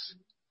comforts us.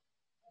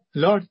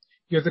 Lord,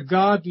 you're the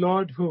God,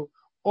 Lord, who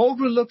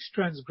overlooks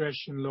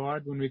transgression,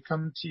 Lord, when we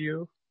come to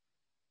you,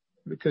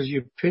 because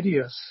you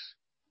pity us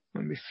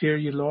when we fear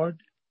you,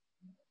 Lord,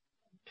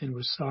 and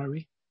we're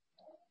sorry.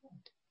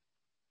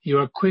 You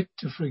are quick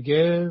to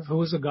forgive.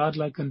 Who is a God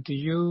like unto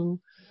you?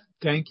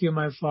 Thank you,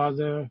 my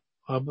Father,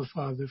 Abba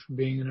Father, for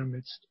being in our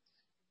midst.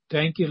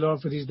 Thank you,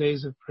 Lord, for these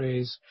days of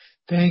praise.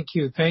 Thank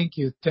you, thank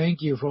you,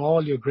 thank you for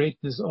all your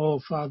greatness.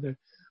 Oh, Father,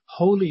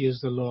 holy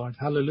is the Lord.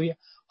 Hallelujah.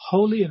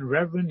 Holy and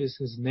reverend is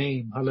his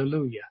name.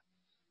 Hallelujah.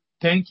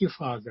 Thank you,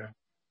 Father.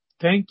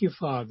 Thank you,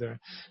 Father.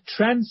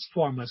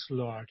 Transform us,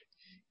 Lord.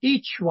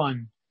 Each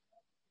one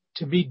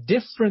to be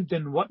different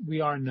than what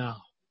we are now.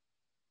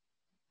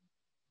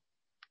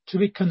 To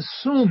be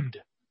consumed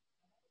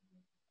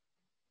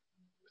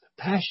with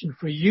a passion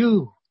for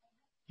you,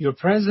 your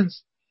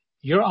presence,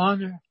 your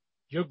honor,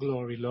 your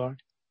glory,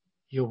 Lord,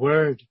 your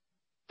word.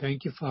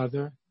 Thank you,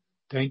 Father.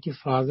 Thank you,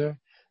 Father.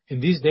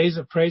 In these days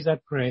of praise, I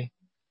pray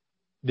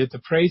that the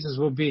praises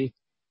will be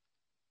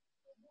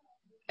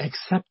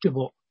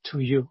acceptable to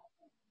you.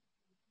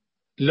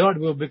 Lord,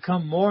 will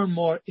become more and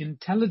more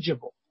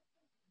intelligible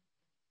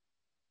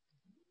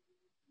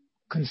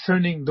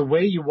concerning the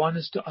way you want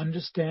us to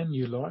understand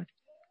you, Lord,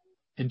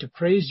 and to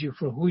praise you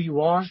for who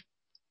you are,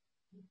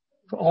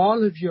 for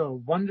all of your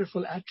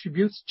wonderful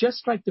attributes,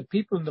 just like the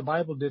people in the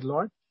Bible did,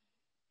 Lord.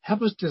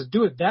 Help us to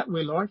do it that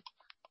way, Lord,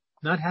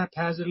 not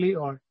haphazardly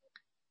or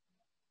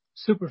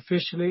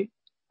superficially.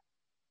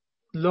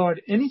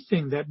 Lord,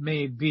 anything that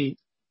may be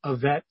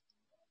of that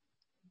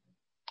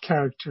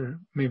character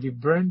may be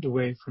burned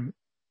away from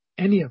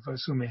any of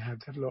us who may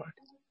have that, Lord.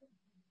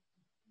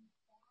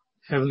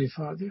 Heavenly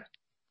Father,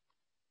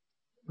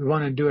 we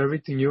want to do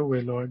everything your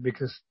way, Lord,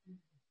 because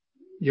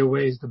your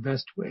way is the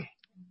best way.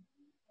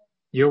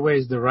 Your way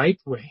is the right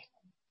way.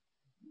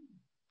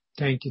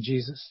 Thank you,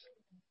 Jesus.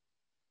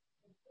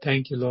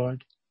 Thank you,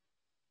 Lord.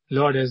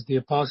 Lord, as the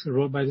apostle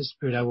wrote by the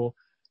Spirit, I will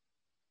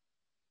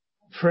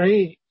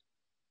pray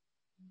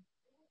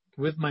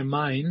with my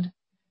mind,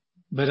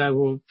 but I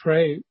will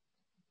pray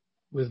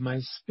with my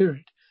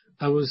spirit.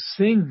 I will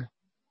sing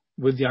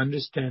with the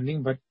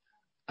understanding, but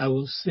I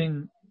will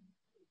sing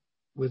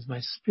with my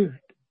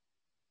spirit.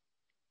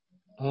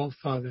 Oh,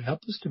 Father, help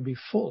us to be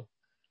full,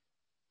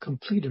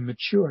 complete, and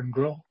mature and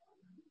grow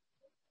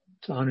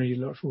to honor you,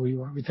 Lord, for who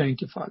you are. We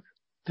thank you, Father.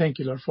 Thank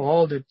you, Lord, for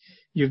all that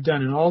you've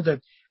done and all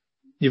that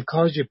you've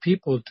caused your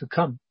people to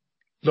come,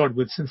 Lord,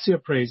 with sincere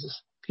praises,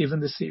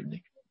 even this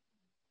evening.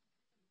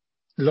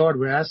 Lord,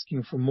 we're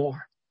asking for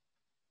more,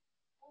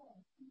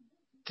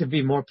 to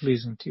be more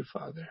pleasing to you,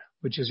 Father,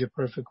 which is your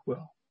perfect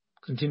will.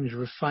 Continue to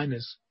refine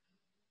us.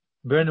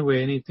 Burn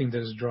away anything that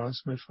has drawn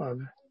us, my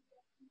Father.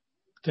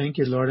 Thank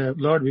you, Lord.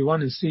 Lord, we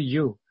want to see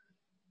you.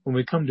 When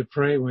we come to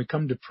pray, when we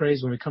come to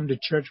praise, when we come to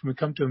church, when we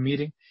come to a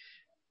meeting,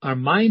 our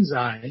mind's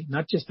eye,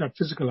 not just our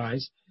physical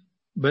eyes,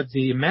 but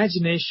the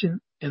imagination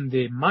and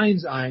the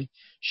mind's eye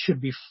should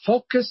be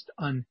focused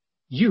on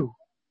you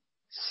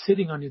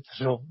sitting on your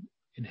throne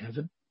in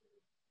heaven.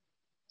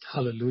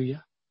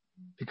 Hallelujah.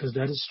 Because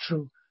that is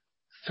true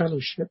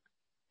fellowship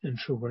and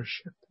true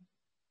worship.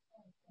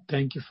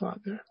 Thank you,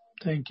 Father.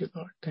 Thank you,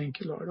 Lord. Thank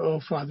you, Lord.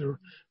 Oh, Father,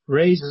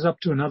 raise us up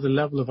to another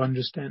level of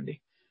understanding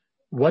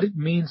what it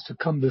means to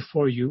come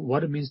before you,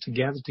 what it means to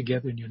gather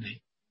together in your name.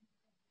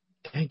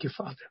 Thank you,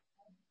 Father.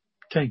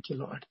 Thank you,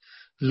 Lord.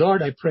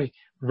 Lord, I pray,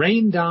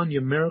 rain down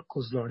your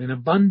miracles, Lord, in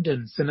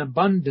abundance,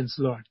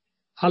 Lord.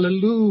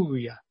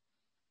 Hallelujah.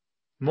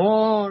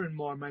 More and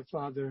more, my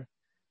Father.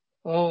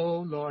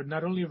 Oh, Lord,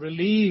 not only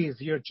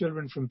relieve your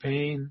children from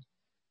pain,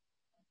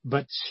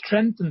 but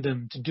strengthen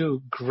them to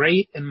do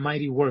great and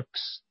mighty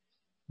works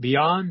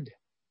beyond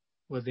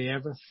what they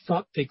ever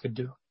thought they could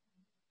do.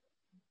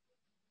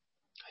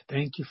 I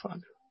thank you,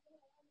 Father.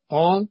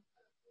 All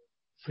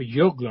for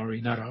your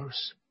glory, not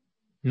ours.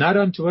 Not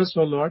unto us,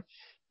 O Lord,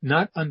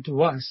 not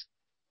unto us,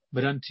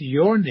 but unto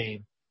your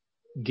name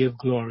give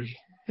glory,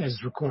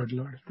 as recorded,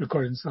 Lord,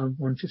 recorded in Psalm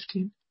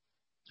 115.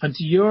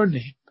 Unto your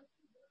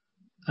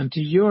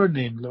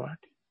name, Lord,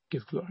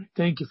 give glory.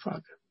 Thank you,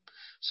 Father.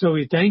 So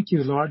we thank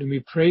you, Lord, and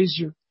we praise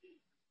you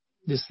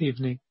this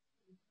evening,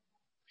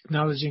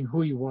 acknowledging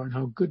who you are and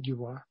how good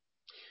you are.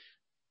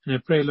 And I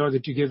pray, Lord,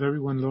 that you give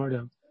everyone, Lord,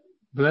 a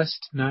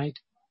blessed night.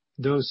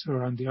 Those who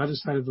are on the other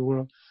side of the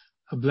world,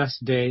 a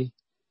blessed day.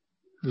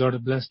 Lord, a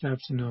blessed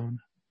afternoon.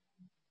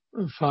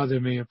 Father,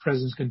 may your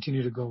presence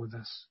continue to go with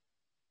us.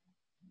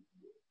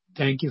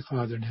 Thank you,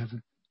 Father in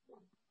heaven.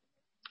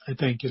 I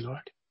thank you,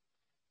 Lord.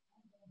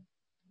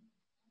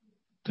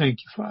 Thank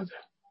you, Father.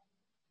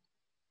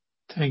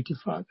 Thank you,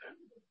 Father.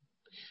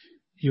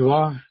 You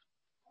are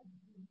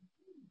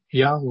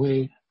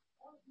Yahweh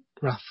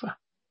Rapha,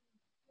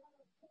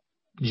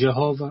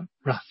 Jehovah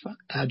Rapha,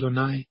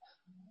 Adonai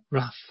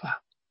Rapha.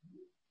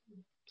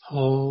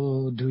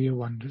 Oh, do your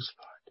wonders,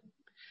 Lord.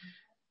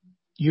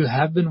 You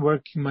have been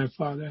working, my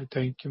Father. I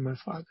thank you, my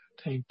Father.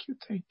 Thank you,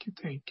 thank you,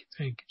 thank you,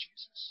 thank you,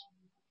 Jesus.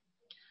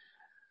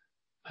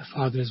 My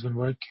Father has been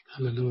working.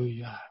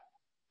 Hallelujah.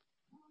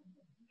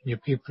 Your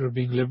people are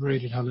being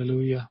liberated.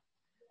 Hallelujah.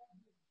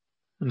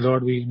 And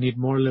Lord, we need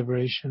more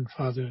liberation.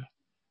 Father,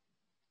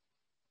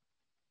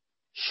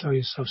 show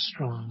yourself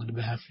strong on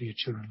behalf of your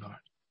children, Lord,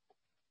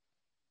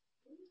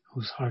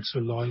 whose hearts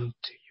are loyal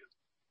to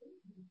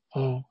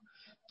you. Oh,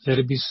 let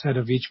it be said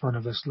of each one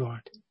of us,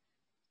 Lord,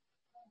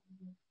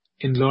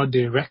 in, Lord,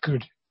 the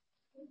record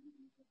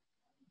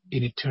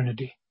in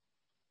eternity,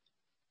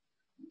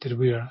 that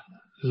we are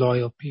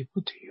loyal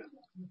people to you,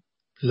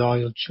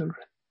 loyal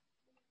children.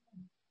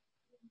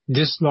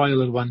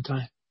 Disloyal at one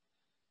time,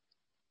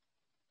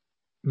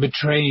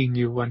 betraying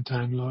you one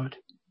time, Lord.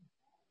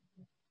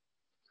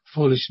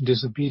 Foolish and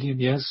disobedient,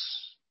 yes.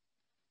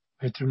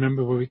 We have to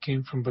remember where we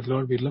came from, but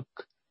Lord, we look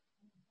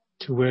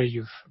to where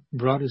you've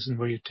brought us and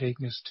where you're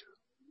taking us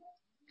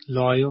to.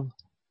 Loyal,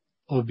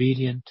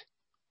 obedient,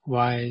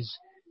 wise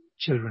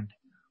children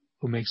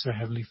who makes our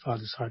Heavenly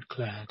Father's heart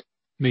glad.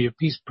 May your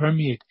peace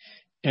permeate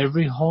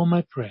every home,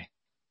 I pray,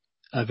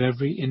 of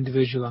every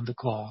individual on the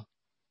call.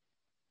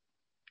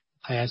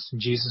 I ask in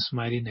Jesus'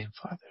 mighty name,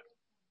 Father.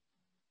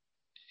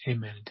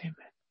 Amen and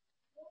amen.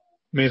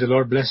 May the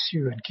Lord bless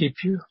you and keep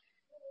you.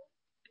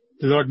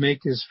 The Lord make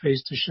his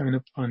face to shine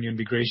upon you and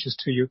be gracious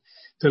to you.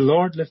 The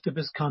Lord lift up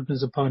his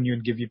countenance upon you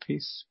and give you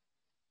peace.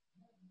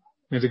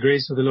 May the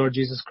grace of the Lord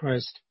Jesus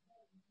Christ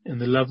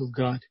and the love of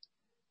God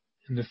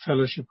and the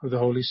fellowship of the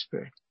Holy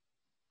Spirit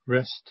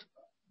rest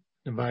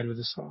and abide with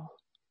us all.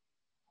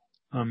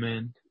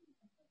 Amen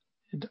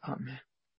and amen.